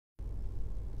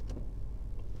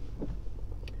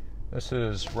This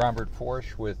is Robert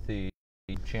Forsch with the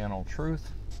channel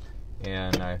Truth,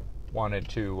 and I wanted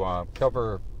to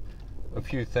cover a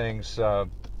few things.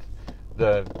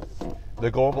 The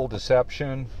global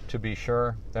deception, to be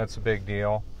sure, that's a big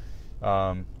deal.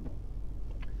 And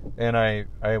I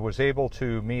was able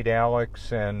to meet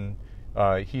Alex, and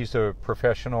he's a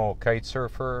professional kite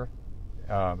surfer,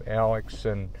 Alex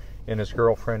and his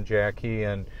girlfriend Jackie,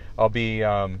 and I'll be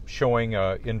showing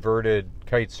inverted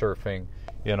kite surfing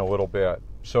in a little bit.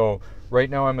 So right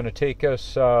now I'm going to take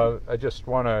us, I just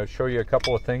want to show you a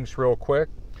couple of things real quick.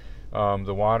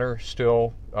 The water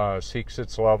still seeks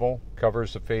its level,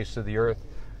 covers the face of the earth,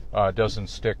 doesn't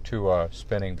stick to a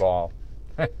spinning ball.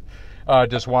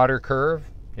 Does water curve?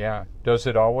 Yeah. Is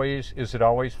it always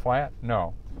flat?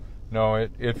 No.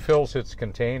 It fills its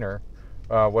container,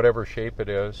 whatever shape it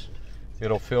is.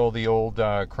 It'll fill the old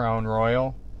Crown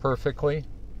Royal perfectly,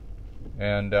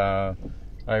 and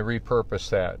I repurpose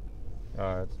that.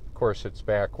 Of course, it's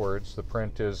backwards. The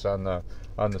print is on the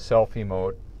selfie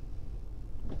mode.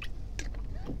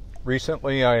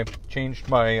 Recently, I changed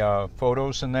my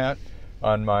photos in that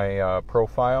on my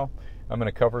profile. I'm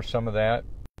going to cover some of that.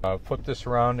 Flip this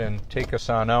around and take us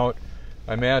on out.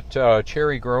 I'm at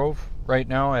Cherry Grove right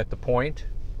now at the point,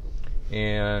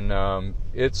 and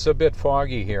it's a bit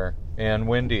foggy here and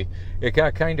windy. It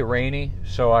got kind of rainy,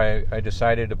 so I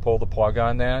decided to pull the plug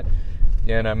on that,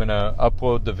 and I'm going to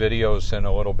upload the videos in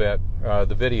a little bit,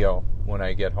 the video when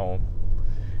I get home.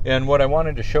 And what I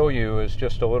wanted to show you is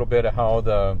just a little bit of how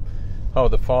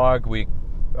the fog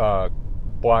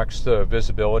blocks the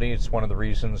visibility. It's one of the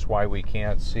reasons why we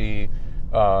can't see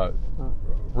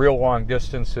real long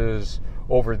distances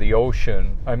over the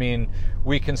ocean. I mean,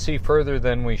 we can see further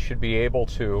than we should be able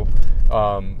to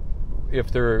if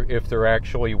there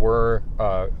actually were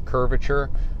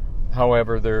curvature.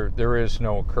 However, there is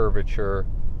no curvature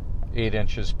 8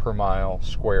 inches per mile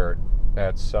squared.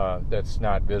 That's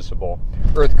not visible.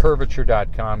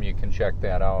 Earthcurvature.com, you can check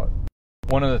that out.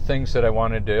 One of the things that I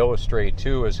wanted to illustrate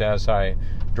too is as I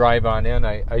drive on in,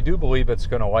 I do believe it's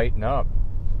going to lighten up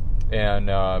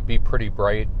and be pretty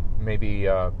bright, maybe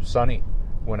sunny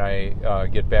when I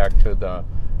get back to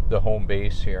the home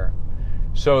base here.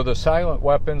 So the Silent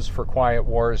Weapons for Quiet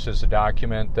Wars is a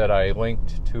document that I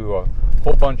linked to a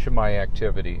whole bunch of my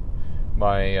activity.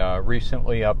 My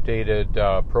recently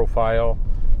updated profile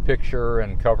picture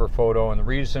and cover photo, and the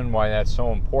reason why that's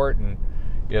so important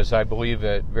is I believe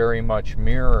it very much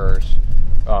mirrors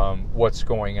what's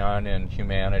going on in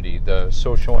humanity, the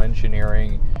social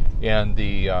engineering and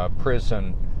the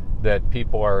prison that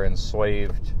people are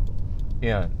enslaved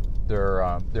in.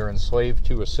 They're enslaved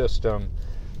to a system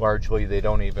largely they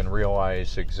don't even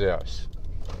realize exists.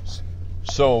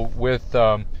 So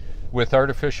with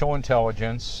artificial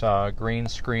intelligence, green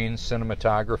screen,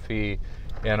 cinematography,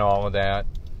 and all of that,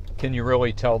 can you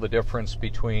really tell the difference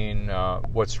between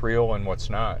what's real and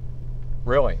what's not?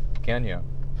 Really, can you?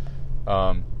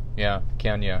 Yeah,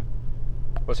 can you?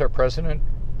 Was our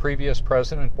previous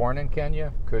president born in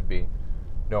Kenya? Could be.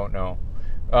 Don't know.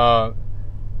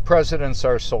 Presidents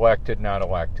are selected, not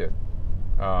elected.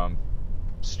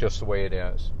 It's just the way it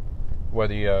is,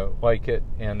 whether you like it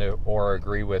or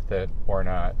agree with it or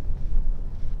not.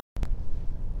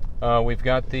 We've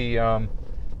got the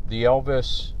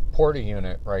Elvis Porta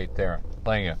unit right there.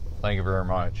 Thank you very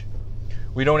much.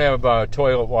 We don't have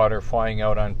toilet water flying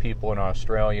out on people in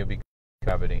Australia because of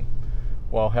gravity.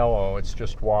 Well, hello, it's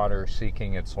just water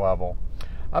seeking its level.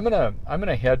 I'm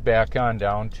gonna head back on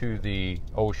down to the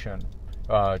ocean,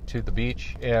 to the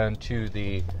beach and to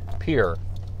the pier,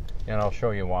 and I'll show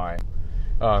you why.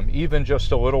 Even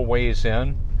just a little ways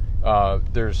in,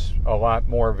 there's a lot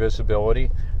more visibility.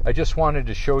 I just wanted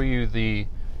to show you the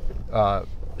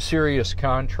serious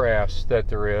contrast that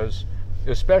there is,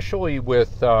 especially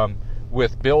with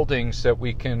buildings that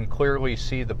we can clearly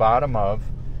see the bottom of,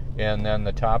 and then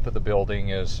the top of the building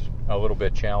is a little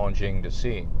bit challenging to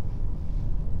see.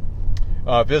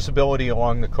 Visibility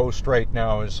along the coast right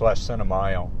now is less than a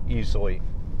mile, easily.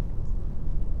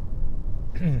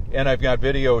 And I've got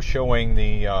video showing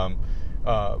the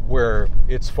where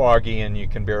it's foggy and you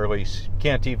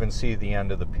can't even see the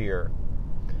end of the pier.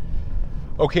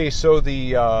 Okay, so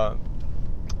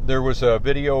there was a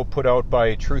video put out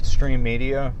by TruthStream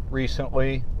Media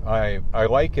recently. I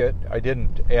like it. I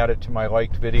didn't add it to my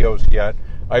liked videos yet.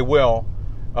 I will.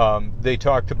 They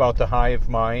talked about the hive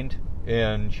mind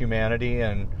in humanity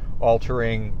and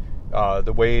altering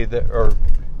the way that, or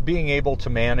being able to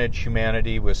manage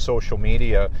humanity with social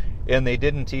media, and they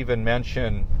didn't even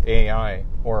mention AI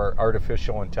or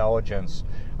artificial intelligence.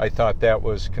 I thought that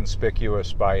was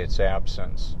conspicuous by its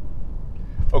absence.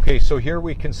 Okay, so here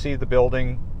we can see the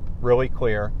building really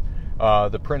clear.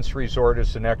 The Prince Resort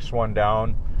is the next one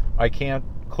down. I can't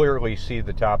clearly see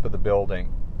the top of the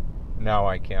building. Now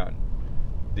I can.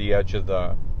 The edge of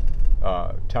the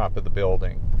top of the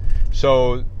building.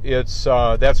 So it's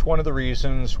that's one of the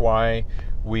reasons why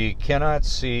we cannot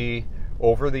see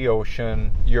over the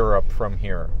ocean Europe from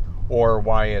here, or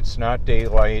why it's not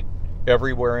daylight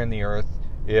everywhere in the earth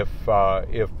if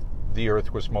the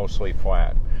earth was mostly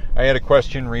flat. I had a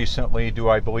question recently, do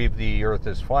I believe the earth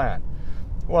is flat?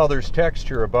 Well, there's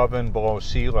texture above and below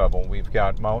sea level. We've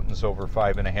got mountains over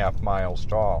 5.5 miles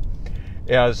tall.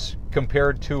 As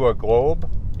compared to a globe,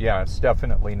 yeah, it's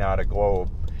definitely not a globe,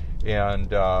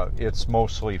 and it's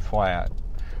mostly flat.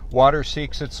 Water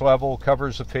seeks its level,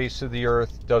 covers the face of the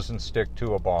earth, doesn't stick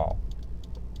to a ball.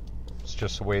 It's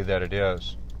just the way that it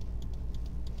is.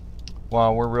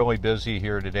 Well, we're really busy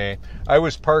here today. I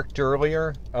was parked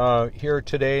earlier here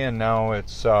today, and now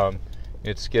it's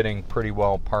getting pretty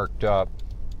well parked up.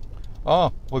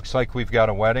 Oh, looks like we've got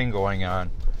a wedding going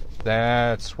on.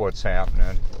 That's what's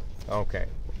happening. Okay.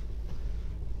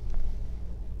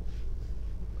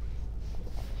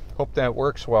 Hope that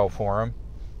works well for him.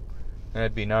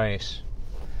 That'd be nice.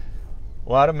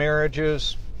 A lot of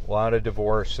marriages, a lot of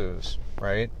divorces,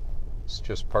 right? It's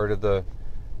just part of the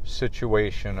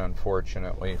situation,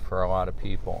 unfortunately, for a lot of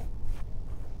people.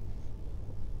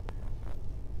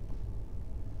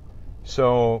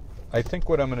 So I think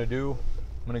what I'm going to do,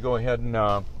 I'm going to go ahead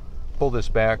and pull this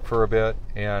back for a bit,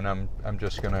 and I'm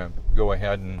just going to go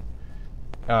ahead and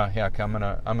heck, I'm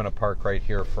gonna park right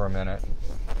here for a minute.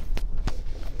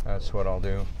 That's what I'll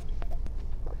do.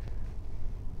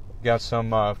 Got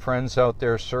some friends out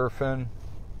there surfing,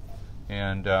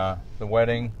 and the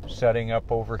wedding setting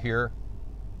up over here.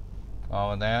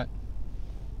 All of that.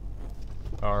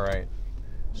 All right.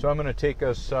 So I'm going to take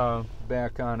us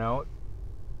back on out.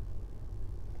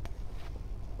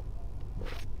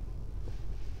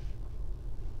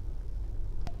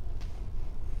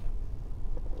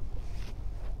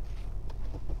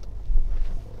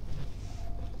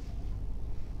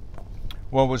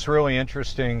 What was really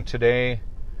interesting today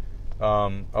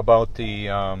about the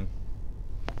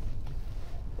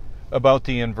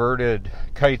inverted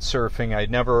kite surfing,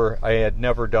 I had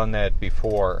never done that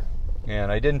before,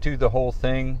 and I didn't do the whole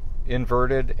thing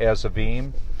inverted as a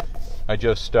beam. I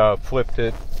just flipped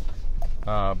it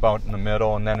about in the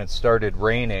middle, and then it started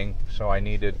raining, so I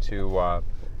needed to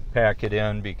pack it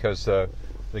in because the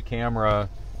camera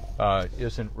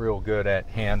isn't real good at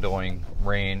handling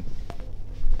rain.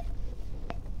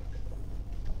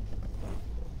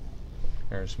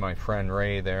 There's my friend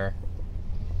Ray there.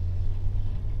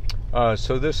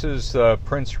 So this is the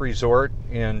Prince Resort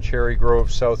in Cherry Grove,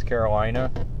 South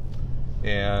Carolina,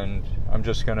 and I'm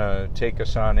just going to take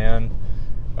us on in.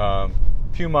 A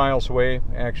few miles away,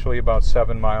 actually about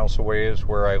 7 miles away is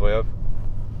where I live.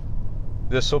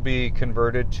 This will be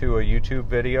converted to a YouTube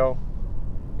video,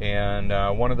 and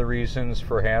one of the reasons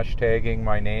for hashtagging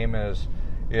my name is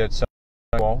it's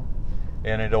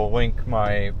and it'll link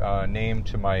my name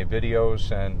to my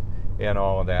videos and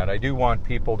all of that. I do want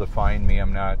people to find me.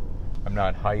 I'm not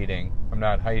hiding. I'm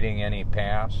not hiding any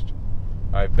past.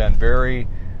 I've been very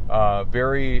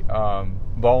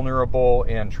vulnerable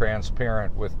and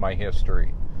transparent with my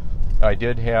history. I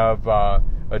did have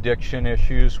addiction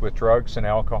issues with drugs and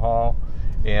alcohol,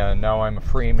 and now I'm a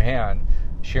free man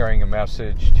sharing a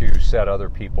message to set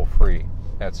other people free.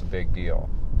 That's a big deal.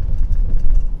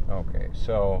 Okay,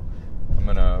 so I'm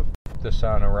going to put this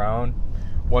on around.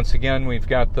 Once again, we've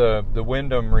got the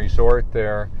Wyndham Resort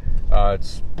there.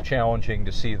 It's challenging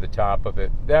to see the top of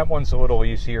it. That one's a little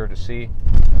easier to see.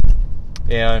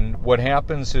 And what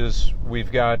happens is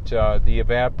we've got the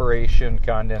evaporation,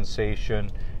 condensation,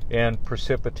 and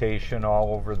precipitation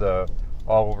all over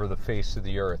the face of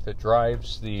the earth. It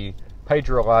drives the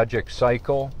hydrologic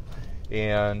cycle,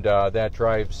 and that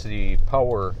drives the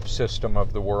power system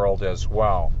of the world as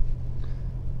well.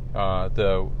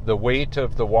 The weight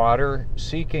of the water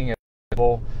seeking its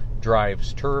level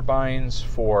drives turbines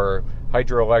for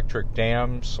hydroelectric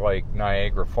dams like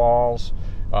Niagara Falls,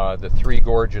 the Three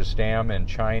Gorges Dam in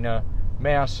China,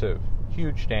 massive,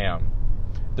 huge dam.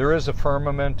 There is a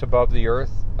firmament above the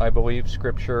earth. I believe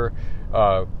Scripture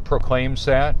proclaims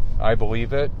that. I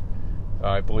believe it.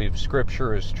 I believe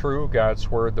Scripture is true. God's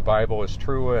Word, the Bible, is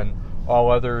true, and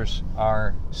all others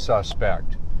are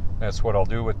suspect. That's what I'll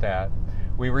do with that.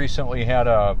 We recently had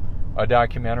a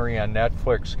documentary on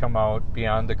Netflix come out,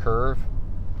 Beyond the Curve.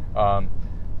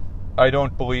 I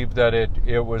don't believe that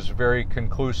it was very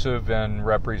conclusive in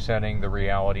representing the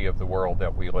reality of the world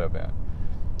that we live in.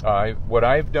 What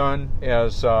I've done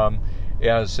as a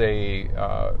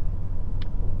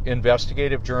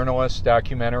investigative journalist,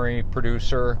 documentary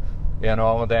producer, and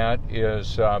all of that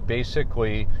is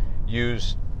basically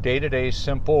use day-to-day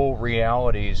simple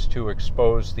realities to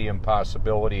expose the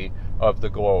impossibility of the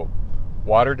globe.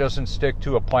 Water doesn't stick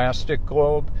to a plastic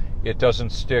globe. It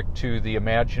doesn't stick to the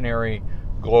imaginary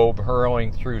globe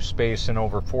hurling through space in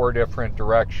over 4 different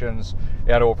directions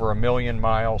at over 1 million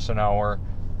miles an hour,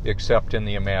 except in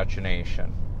the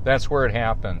imagination. That's where it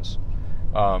happens.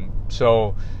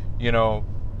 So, you know,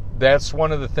 that's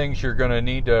one of the things you're going to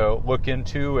need to look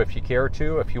into if you care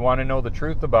to, if you want to know the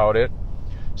truth about it.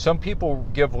 Some people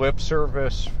give lip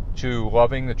service to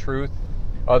loving the truth.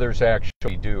 Others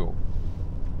actually do.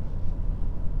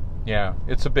 Yeah,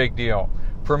 it's a big deal.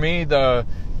 For me, the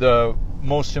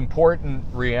most important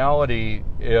reality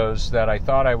is that I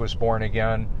thought I was born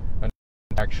again, and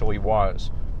actually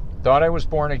was. Thought I was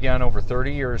born again over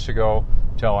 30 years ago,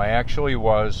 till I actually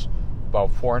was about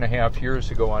 4.5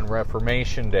 years ago on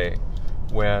Reformation Day,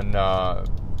 when I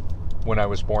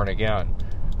was born again.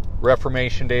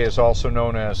 Reformation Day is also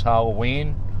known as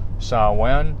Halloween,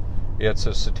 Samhain. It's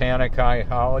a satanic high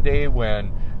holiday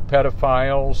when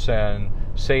pedophiles and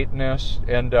Satanists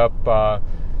end up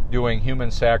doing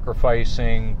human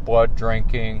sacrificing, blood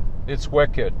drinking. It's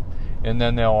wicked. And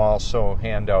then they'll also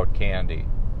hand out candy.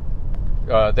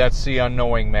 That's the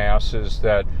unknowing masses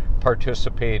that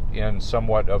participate in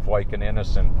somewhat of like an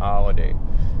innocent holiday.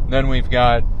 And then we've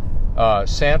got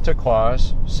Santa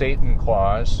Claus, Satan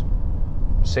Claus,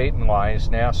 Satan lies,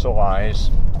 NASA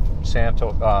lies, Santa,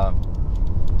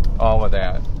 all of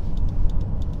that.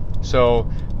 So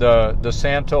the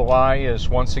Santa lie is,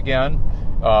 once again,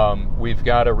 we've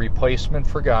got a replacement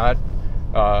for God,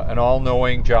 an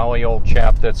all-knowing, jolly old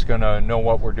chap that's going to know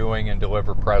what we're doing and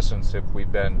deliver presents if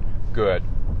we've been good.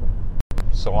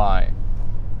 It's a lie.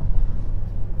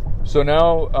 So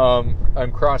now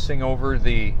I'm crossing over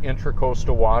the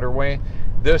Intracoastal Waterway.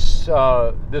 This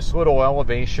little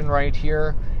elevation right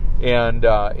here, and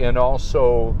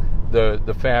also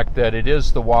the fact that it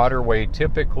is the waterway.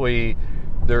 Typically,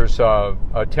 there's a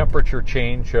temperature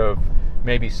change of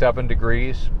maybe 7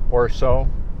 degrees or so.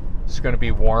 It's going to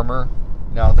be warmer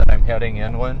now that I'm heading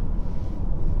inland.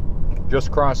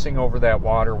 Just crossing over that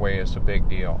waterway is a big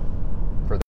deal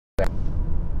for that.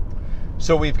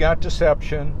 So we've got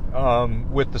deception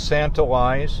with the Santa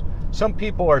lies. Some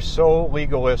people are so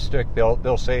legalistic,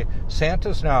 they'll say,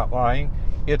 Santa's not lying,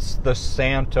 it's the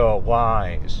Santa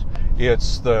lies.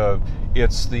 It's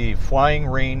the flying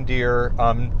reindeer,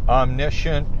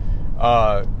 omniscient,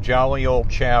 jolly old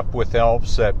chap with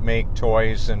elves that make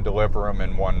toys and deliver them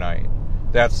in one night.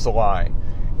 That's the lie.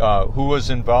 Who was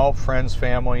involved? Friends,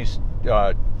 families,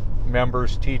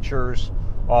 members, teachers,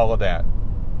 all of that.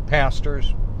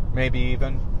 Pastors, maybe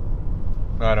even.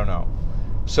 I don't know.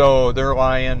 So they're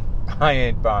lying. I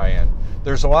ain't buying.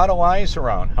 There's a lot of lies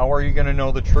around. How are you going to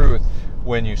know the truth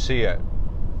when you see it?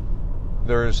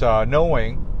 There's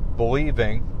knowing,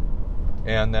 believing,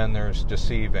 and then there's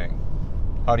deceiving.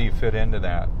 How do you fit into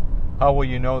that? How will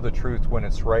you know the truth when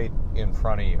it's right in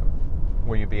front of you?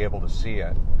 Will you be able to see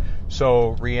it? So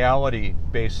reality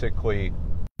basically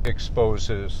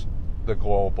exposes the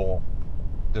global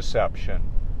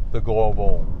deception, the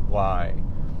global lie.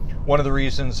 One of the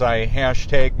reasons I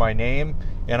hashtag my name,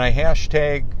 and I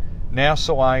hashtag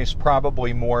NASA lies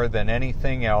probably more than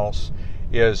anything else,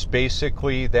 is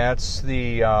basically that's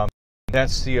the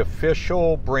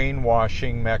official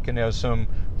brainwashing mechanism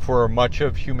for much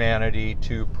of humanity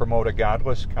to promote a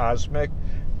godless cosmic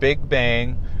Big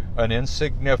Bang, an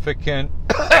insignificant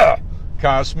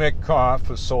cosmic cough,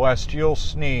 a celestial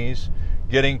sneeze,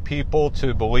 getting people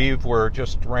to believe we're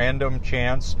just random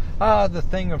chance, the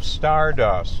thing of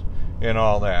stardust and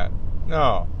all that.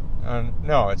 No,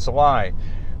 it's a lie.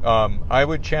 I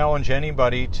would challenge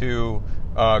anybody to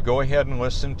go ahead and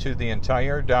listen to the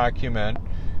entire document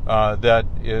that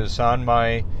is on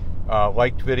my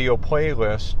liked video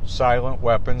playlist, Silent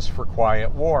Weapons for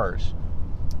Quiet Wars.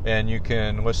 And you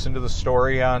can listen to the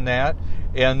story on that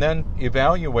and then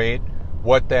evaluate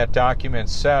what that document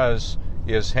says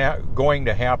is going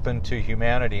to happen to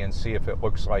humanity and see if it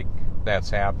looks like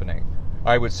that's happening.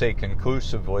 I would say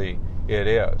conclusively it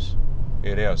is.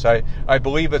 It is. I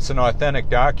believe it's an authentic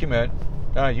document.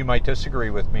 You might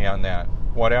disagree with me on that.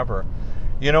 Whatever.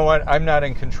 You know what? I'm not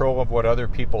in control of what other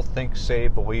people think, say,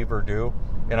 believe, or do,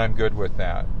 and I'm good with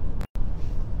that.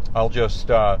 I'll just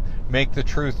make the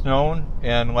truth known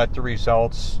and let the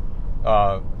results,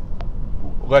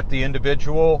 let the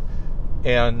individual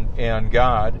and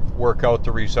God work out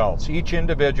the results. Each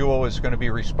individual is going to be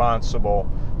responsible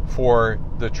for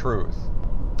the truth,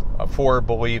 for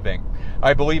believing.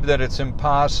 I believe that it's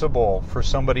impossible for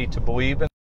somebody to believe in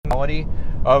reality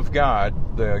of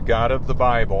God, the God of the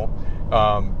Bible,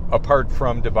 apart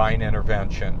from divine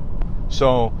intervention.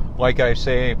 So, like I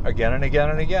say again and again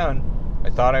and again, I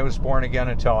thought I was born again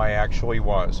until I actually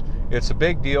was. It's a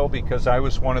big deal because I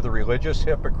was one of the religious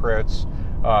hypocrites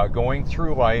going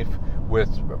through life with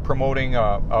promoting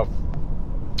a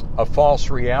false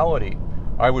reality.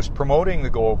 I was promoting the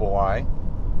global lie.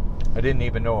 I didn't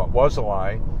even know it was a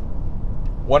lie.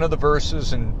 One of the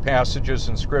verses and passages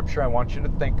in Scripture I want you to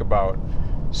think about,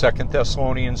 2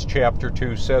 Thessalonians chapter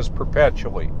 2 says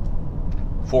perpetually,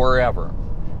 forever,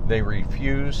 they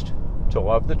refused to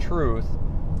love the truth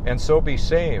and so be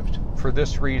saved. For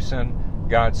this reason,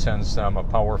 God sends them a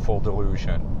powerful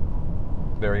delusion.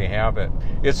 There you have it.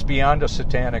 It's beyond a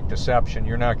satanic deception.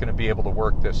 You're not going to be able to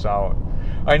work this out.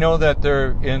 I know that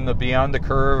there, in the Beyond the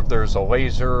Curve, there's a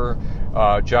laser,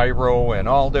 gyro, and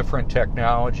all different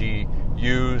technology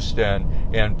used,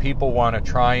 and people want to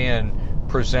try and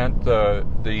present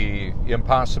the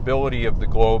impossibility of the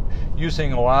globe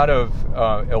using a lot of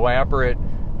elaborate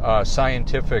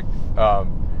scientific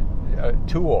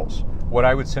tools. What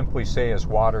I would simply say is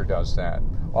water does that.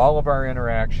 All of our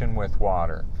interaction with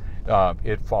water,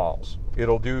 it falls.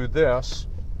 It'll do this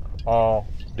all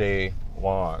day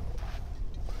long.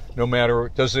 No matter,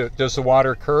 does the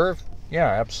water curve? Yeah,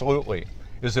 absolutely.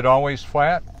 Is it always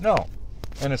flat? No.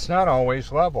 And it's not always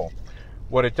level.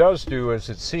 What it does do is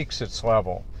it seeks its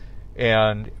level.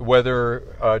 And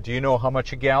whether, do you know how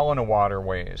much a gallon of water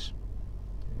weighs?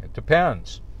 It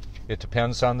depends. It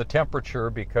depends on the temperature,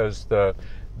 because the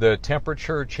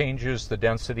temperature changes the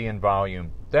density and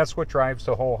volume. That's what drives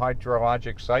the whole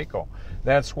hydrologic cycle.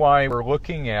 That's why we're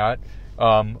looking at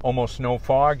almost no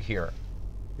fog here.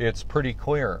 It's pretty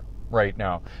clear right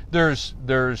now. There's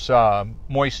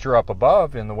moisture up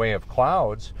above in the way of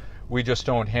clouds. We just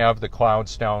don't have the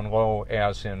clouds down low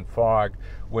as in fog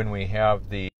when we have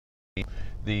the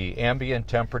ambient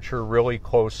temperature really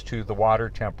close to the water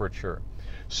temperature.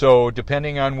 So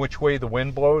depending on which way the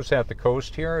wind blows at the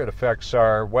coast here, it affects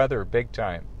our weather big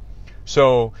time.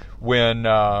 So when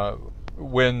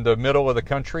the middle of the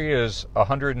country is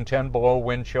 110 below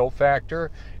wind chill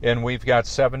factor and we've got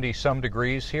 70 some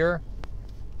degrees here,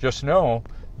 just know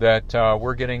that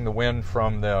we're getting the wind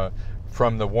from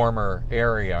the warmer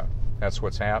area. That's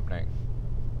what's happening.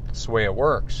 That's the way it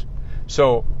works.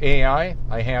 So AI,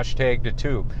 I hashtagged it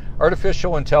too.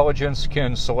 Artificial intelligence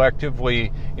can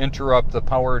selectively interrupt the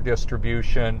power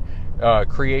distribution,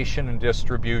 creation and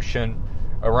distribution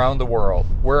around the world,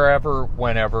 wherever,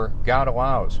 whenever God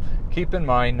allows. Keep in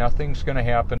mind, nothing's going to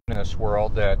happen in this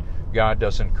world that God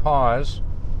doesn't cause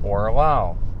or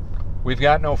allow. We've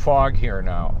got no fog here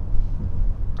now.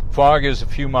 Fog is a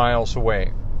few miles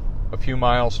away, a few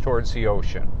miles towards the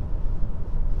ocean.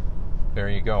 There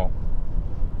you go.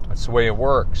 That's the way it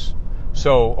works.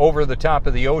 So over the top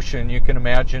of the ocean, you can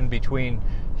imagine between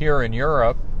here and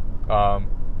Europe,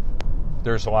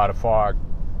 there's a lot of fog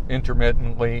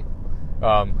intermittently.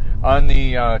 On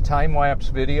the time-lapse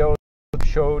video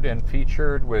showed and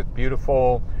featured with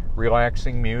beautiful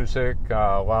relaxing music,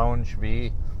 Lounge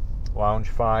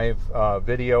 5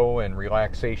 video and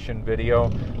relaxation video,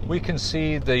 we can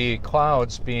see the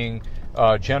clouds being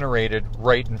generated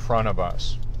right in front of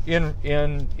us.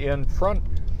 In front,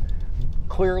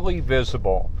 clearly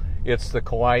visible. It's the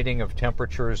colliding of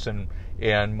temperatures and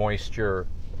moisture,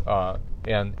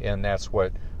 and that's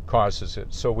what causes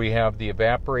it. So we have the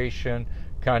evaporation,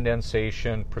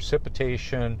 condensation,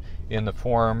 precipitation in the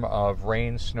form of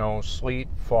rain, snow, sleet,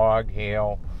 fog,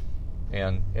 hail,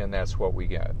 and that's what we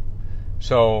get.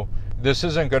 So this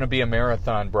isn't going to be a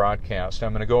marathon broadcast.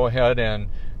 I'm going to go ahead and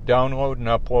download and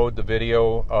upload the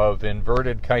video of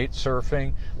inverted kite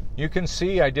surfing. You can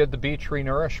see I did the beach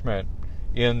renourishment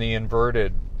in the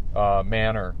inverted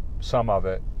manner, some of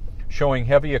it, showing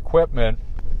heavy equipment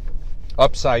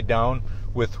upside down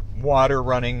with water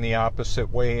running the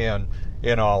opposite way and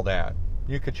all that.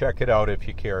 You could check it out if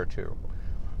you care to.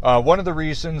 One of the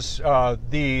reasons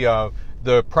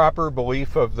the proper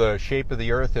belief of the shape of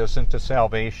the earth isn't a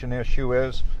salvation issue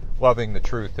is loving the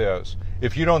truth is.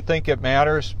 If you don't think it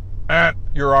matters,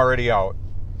 you're already out.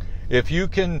 If you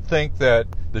can think that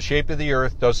the shape of the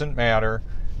earth doesn't matter,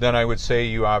 then I would say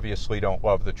you obviously don't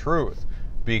love the truth,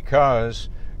 because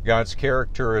God's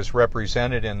character is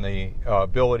represented in the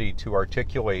ability to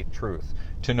articulate truth,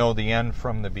 to know the end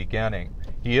from the beginning.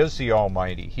 He is the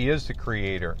Almighty. He is the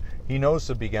Creator. He knows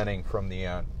the beginning from the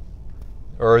end,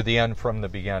 or the end from the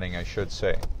beginning, I should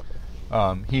say.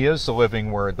 He is the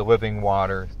living Word, the living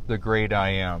water, the great I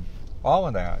Am. All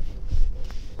of that.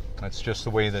 That's just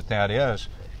the way that is.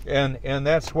 And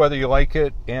that's whether you like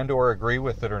it and or agree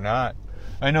with it or not.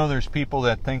 I know there's people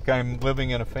that think I'm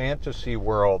living in a fantasy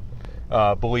world,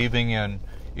 believing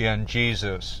in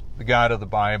Jesus, the God of the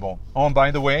Bible. Oh, and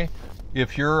by the way,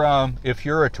 if you're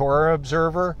a Torah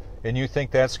observer and you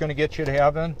think that's going to get you to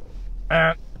heaven,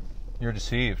 you're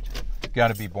deceived. You've got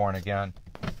to be born again.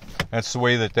 That's the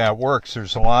way that works.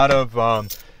 There's a lot of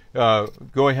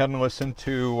go ahead and listen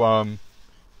to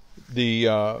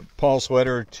Paul's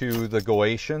letter to the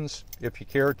Galatians, if you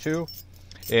care to.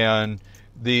 And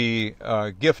the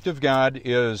gift of God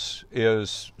is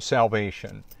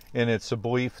salvation, and it's a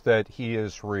belief that He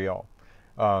is real.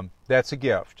 That's a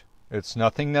gift. It's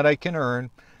nothing that I can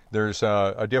earn. There's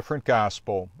a different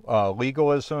gospel.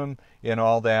 Legalism and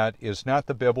all that is not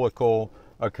the biblical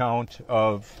account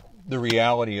of the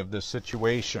reality of this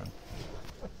situation.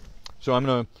 So I'm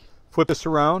going to flip this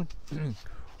around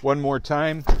one more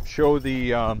time, show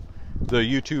the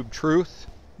YouTube Truth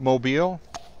Mobile.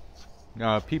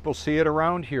 People see it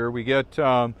around here. We get,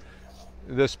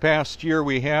 this past year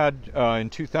we had, in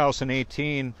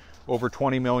 2018, over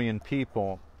 20 million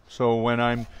people. So when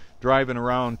I'm driving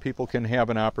around, people can have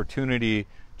an opportunity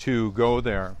to go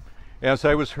there. As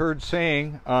I was heard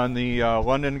saying on the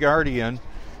London Guardian,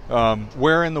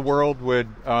 where in the world would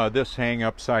this hang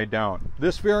upside down?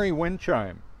 This very wind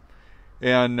chime.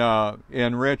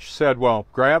 And Rich said, well,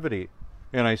 gravity.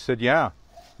 And I said, yeah,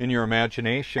 in your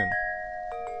imagination.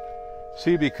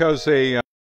 See, because a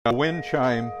wind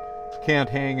chime can't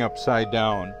hang upside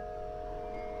down,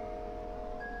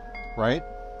 right?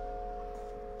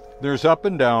 There's up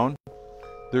and down.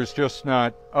 There's just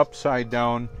not upside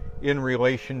down in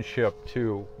relationship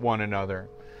to one another.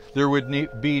 There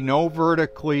would be no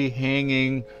vertically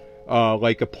hanging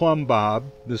like a plumb bob.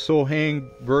 This will hang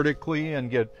vertically and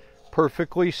get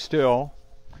perfectly still.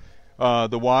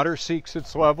 The water seeks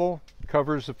its level,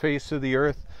 covers the face of the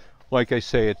earth. Like I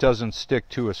say, it doesn't stick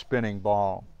to a spinning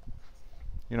ball.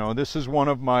 You know, this is one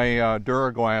of my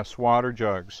Duraglass water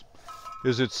jugs.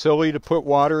 Is it silly to put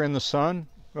water in the sun?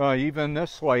 Even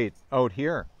this light out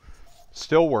here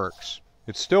still works.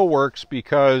 It still works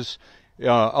because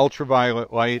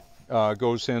ultraviolet light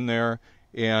goes in there,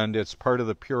 and it's part of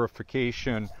the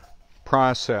purification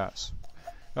process.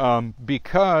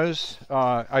 Because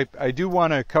I do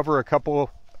want to cover a couple of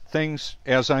things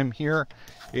as I'm here,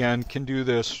 and can do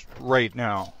this right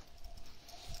now.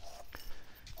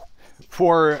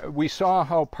 We saw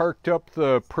how parked up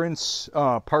the Prince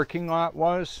parking lot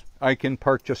was. I can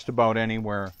park just about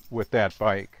anywhere with that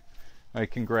bike. I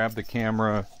can grab the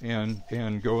camera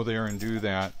and go there and do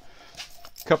that.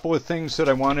 A couple of things that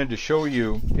I wanted to show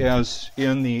you, as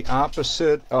in the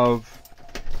opposite of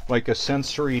like a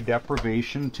sensory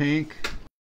deprivation tank.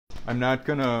 I'm not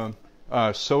going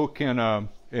to soak in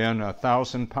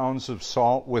 1,000 pounds of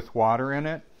salt with water in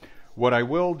it. What I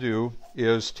will do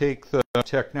is take the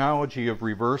technology of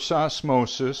reverse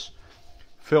osmosis,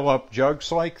 fill up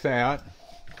jugs like that.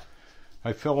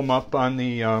 I fill them up on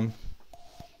the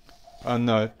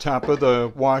top of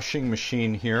the washing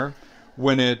machine here.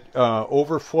 When it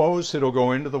overflows, it'll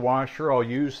go into the washer. I'll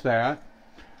use that.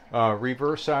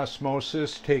 Reverse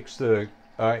osmosis takes the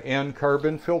and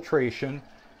carbon filtration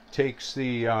takes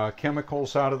the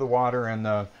chemicals out of the water and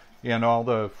all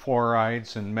the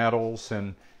fluorides and metals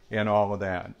and all of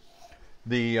that.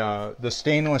 The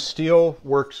stainless steel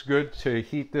works good to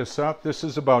heat this up. This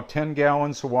is about 10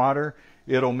 gallons of water.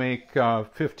 It'll make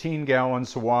 15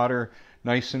 gallons of water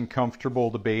nice and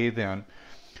comfortable to bathe in.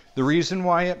 The reason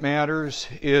why it matters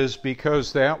is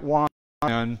because that water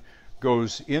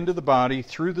goes into the body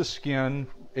through the skin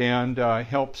and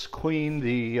helps clean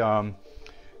the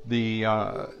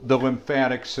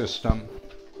lymphatic system.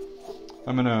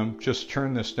 I'm going to just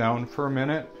turn this down for a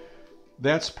minute.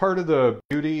 That's part of the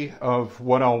beauty of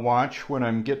what I'll watch when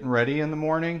I'm getting ready in the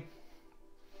morning.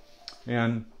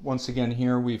 And once again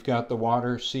here we've got the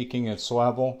water seeking its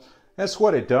level. That's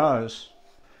what it does.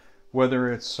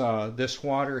 Whether it's this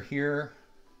water here.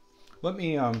 Let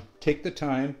me take the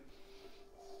time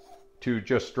to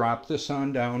just drop this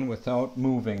on down without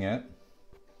moving it.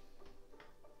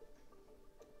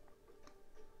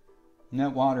 And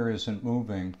that water isn't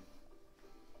moving.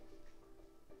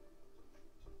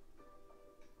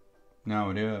 Now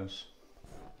it is.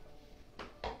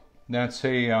 That's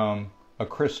a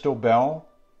crystal bell.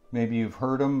 Maybe you've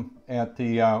heard them at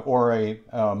the, or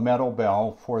a metal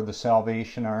bell for the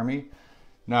Salvation Army.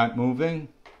 Not moving.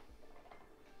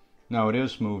 Now it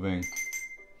is moving.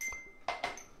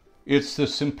 It's the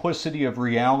simplicity of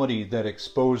reality that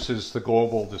exposes the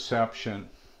global deception.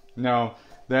 Now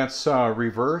that's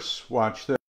reverse. Watch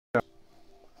this.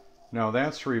 Now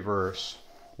that's reverse.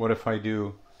 What if I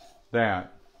do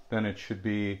that? Then it should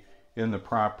be in the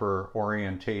proper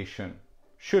orientation.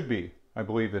 Should be. I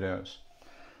believe it is.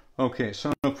 Okay, so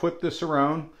I'm going to flip this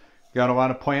around. Got a lot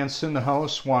of plants in the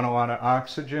house, want a lot of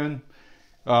oxygen.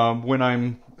 When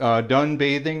I'm done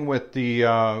bathing with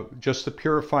the just the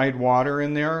purified water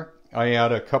in there, I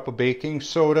add a cup of baking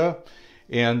soda,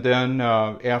 and then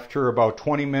after about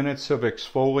 20 minutes of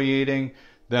exfoliating,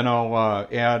 then I'll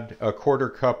add a quarter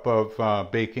cup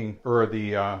of baking or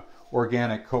the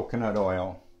organic coconut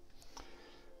oil.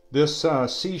 This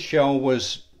seashell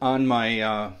was on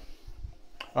my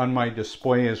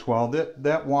display as well.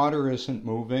 That water isn't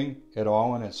moving at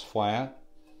all, and it's flat.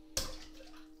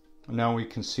 Now we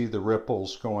can see the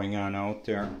ripples going on out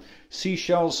there.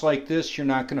 Seashells like this you're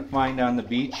not going to find on the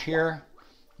beach here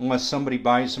unless somebody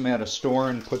buys them at a store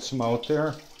and puts them out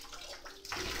there.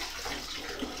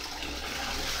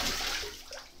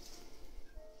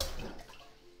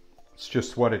 It's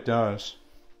just what it does.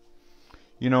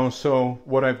 You know, so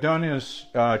what I've done is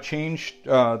changed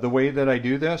the way that I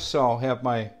do this. I'll have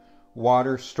my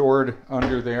water stored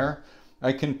under there.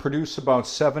 I can produce about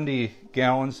 70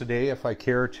 gallons a day if I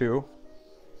care to.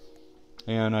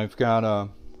 And I've got a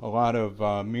lot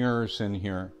of mirrors in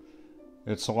here.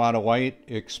 It's a lot of light.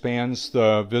 It expands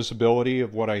the visibility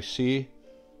of what I see.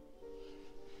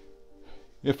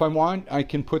 If I want, I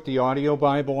can put the audio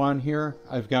Bible on here.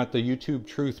 I've got the YouTube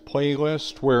Truth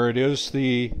playlist where it is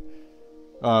the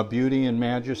beauty and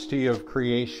majesty of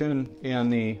creation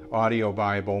and the audio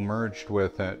Bible merged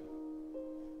with it.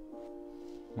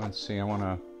 Let's see, I want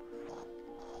to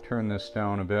turn this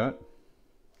down a bit.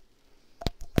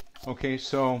 Okay,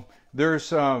 so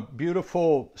there's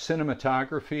beautiful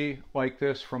cinematography like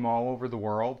this from all over the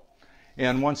world.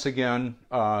 And once again,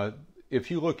 if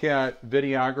you look at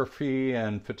videography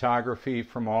and photography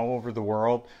from all over the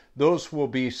world, those will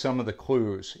be some of the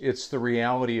clues. It's the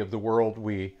reality of the world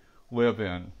we live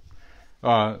in.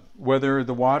 Whether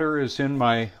the water is in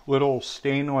my little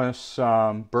stainless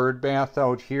bird bath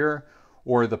out here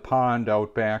or the pond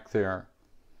out back there,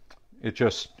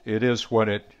 that's what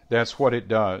it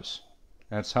does.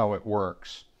 That's how it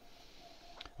works.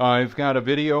 I've got a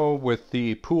video with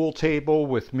the pool table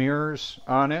with mirrors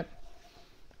on it,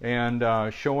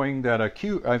 and showing that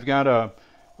I've got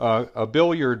a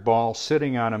billiard ball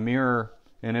sitting on a mirror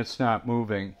and it's not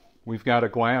moving. We've got a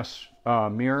glass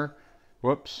mirror,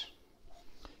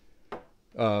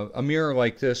 a mirror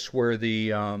like this where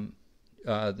the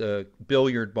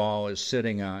billiard ball is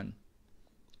sitting on.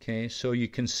 Okay, so you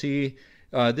can see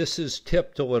this is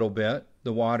tipped a little bit.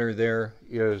 The water there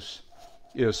is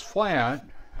flat,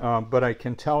 but I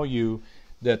can tell you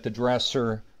that the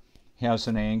dresser has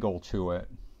an angle to it,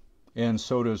 and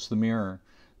so does the mirror.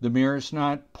 The mirror is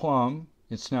not plumb,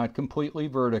 it's not completely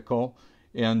vertical,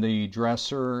 and the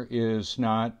dresser is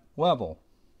not level.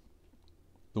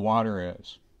 The water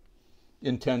is.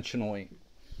 Intentionally.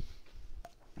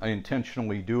 I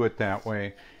intentionally do it that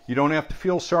way. You don't have to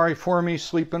feel sorry for me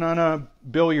sleeping on a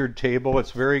billiard table.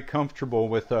 It's very comfortable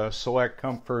with a Select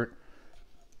Comfort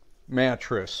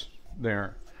mattress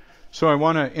there. So I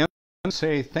want to end and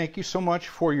say thank you so much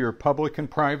for your public and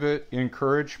private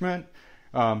encouragement.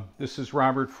 This is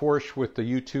Robert Forsch with the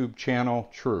YouTube channel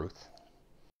Truth.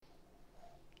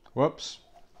 Whoops.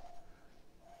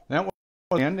 That was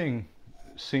the ending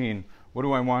scene. What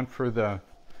do I want for the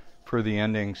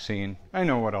ending scene? I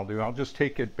know what I'll do. I'll just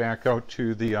take it back out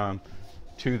to the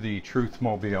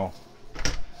Truthmobile.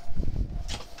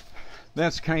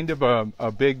 That's kind of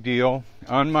a big deal.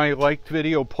 On my liked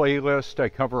video playlist, I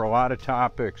cover a lot of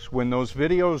topics. When those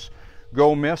videos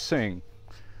go missing,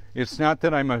 it's not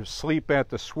that I'm asleep at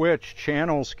the switch.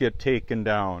 Channels get taken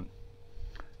down.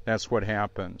 That's what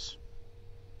happens.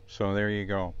 So there you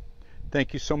go.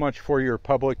 Thank you so much for your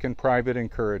public and private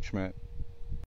encouragement.